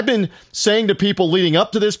I've been saying to people leading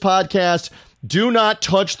up to this podcast, do not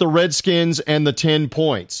touch the Redskins and the 10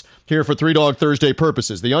 points here for Three Dog Thursday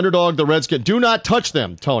purposes. The underdog, the Redskins, do not touch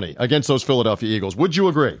them, Tony, against those Philadelphia Eagles. Would you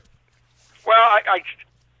agree? Well, I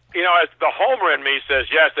as the homer in me says,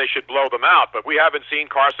 yes, they should blow them out, but we haven't seen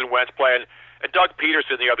Carson Wentz play. And Doug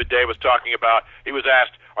Peterson the other day was talking about, he was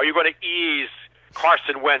asked, are you going to ease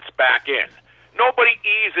Carson Wentz back in? Nobody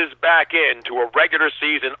eases back into a regular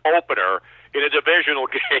season opener in a divisional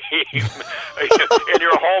game, in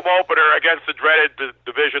your home opener against the dreaded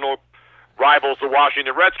divisional rivals, the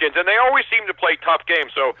Washington Redskins, and they always seem to play tough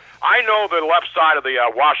games. So I know the left side of the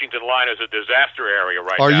Washington line is a disaster area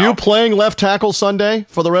right now. Are you playing left tackle Sunday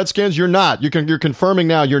for the Redskins? You're not. You're confirming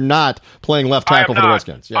now you're not playing left tackle for the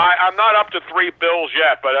Redskins. Yeah. I'm not up to 3 bills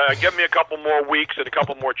yet, but give me a couple more weeks and a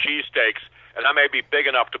couple more cheesesteaks, and I may be big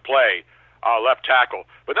enough to play left tackle.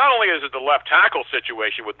 But not only is it the left tackle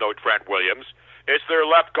situation with no Trent Williams, it's their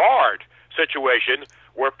left guard situation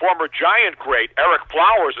where former Giant great Eric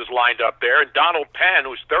Flowers is lined up there, and Donald Penn,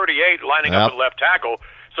 who's 38, lining up at left tackle.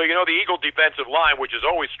 So, the Eagle defensive line, which is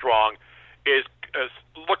always strong, is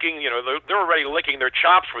looking, they're already licking their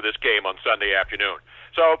chops for this game on Sunday afternoon.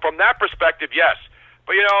 So from that perspective, yes.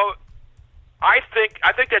 But, I think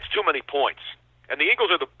that's too many points. And the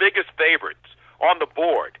Eagles are the biggest favorites on the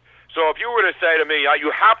board. So if you were to say to me,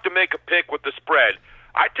 you have to make a pick with the spread,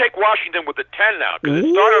 I'd take Washington with the 10 now, because it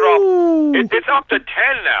started off, it's up to 10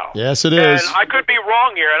 now. Yes, it is. And I could be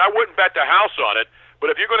wrong here, and I wouldn't bet the house on it, but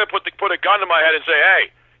if you're going to put a gun to my head and say,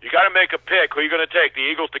 hey, you got to make a pick, who are you going to take, the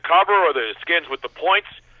Eagles to cover or the Skins with the points?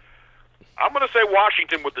 I'm going to say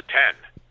Washington with the 10.